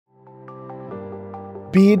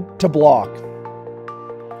Bead to block.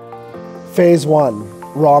 Phase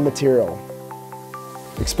 1, raw material.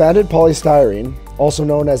 Expanded polystyrene, also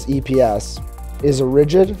known as EPS, is a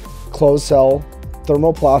rigid, closed-cell,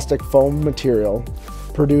 thermoplastic foam material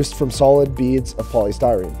produced from solid beads of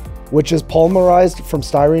polystyrene, which is polymerized from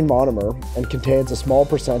styrene monomer and contains a small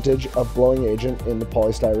percentage of blowing agent in the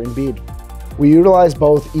polystyrene bead. We utilize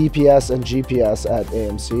both EPS and GPS at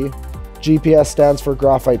AMC. GPS stands for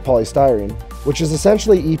graphite polystyrene, which is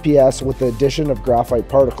essentially EPS with the addition of graphite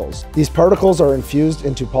particles. These particles are infused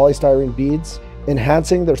into polystyrene beads,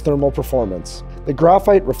 enhancing their thermal performance. The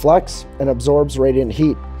graphite reflects and absorbs radiant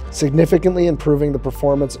heat, significantly improving the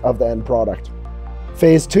performance of the end product.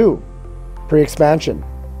 Phase 2, pre-expansion.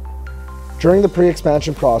 During the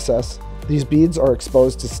pre-expansion process, these beads are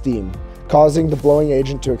exposed to steam, causing the blowing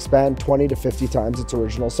agent to expand 20 to 50 times its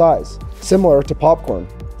original size, similar to popcorn.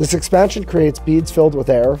 This expansion creates beads filled with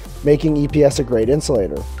air, making EPS a great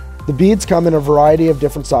insulator. The beads come in a variety of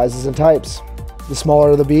different sizes and types. The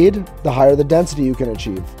smaller the bead, the higher the density you can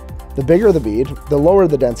achieve. The bigger the bead, the lower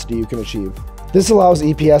the density you can achieve. This allows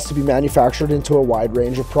EPS to be manufactured into a wide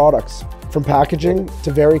range of products, from packaging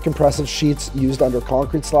to very compressive sheets used under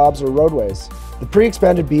concrete slabs or roadways. The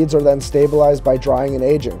pre-expanded beads are then stabilized by drying and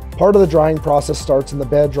aging. Part of the drying process starts in the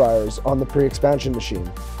bed dryers on the pre-expansion machine,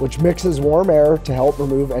 which mixes warm air to help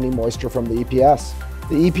remove any moisture from the EPS.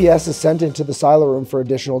 The EPS is sent into the silo room for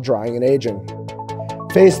additional drying and aging.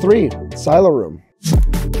 Phase 3, silo room.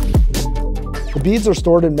 The beads are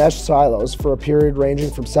stored in mesh silos for a period ranging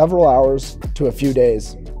from several hours to a few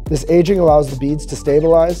days. This aging allows the beads to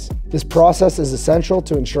stabilize. This process is essential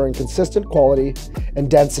to ensuring consistent quality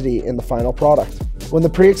and density in the final product. When the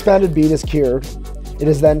pre-expanded bead is cured, it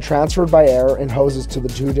is then transferred by air and hoses to the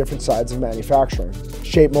two different sides of manufacturing,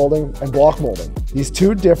 shape molding and block molding. These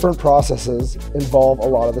two different processes involve a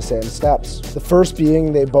lot of the same steps. The first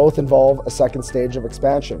being they both involve a second stage of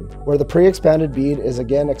expansion, where the pre-expanded bead is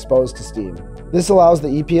again exposed to steam. This allows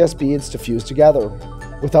the EPS beads to fuse together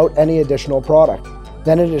without any additional product.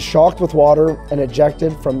 Then it is shocked with water and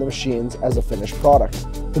ejected from the machines as a finished product.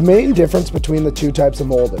 The main difference between the two types of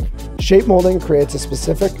molding. Shape molding creates a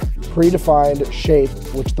specific, predefined shape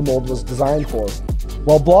which the mold was designed for,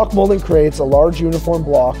 while block molding creates a large uniform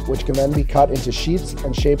block which can then be cut into sheets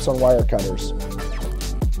and shapes on wire cutters.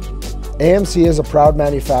 AMC is a proud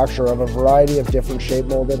manufacturer of a variety of different shape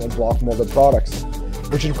molded and block molded products,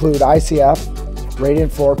 which include ICF,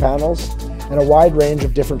 radiant floor panels, and a wide range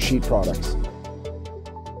of different sheet products.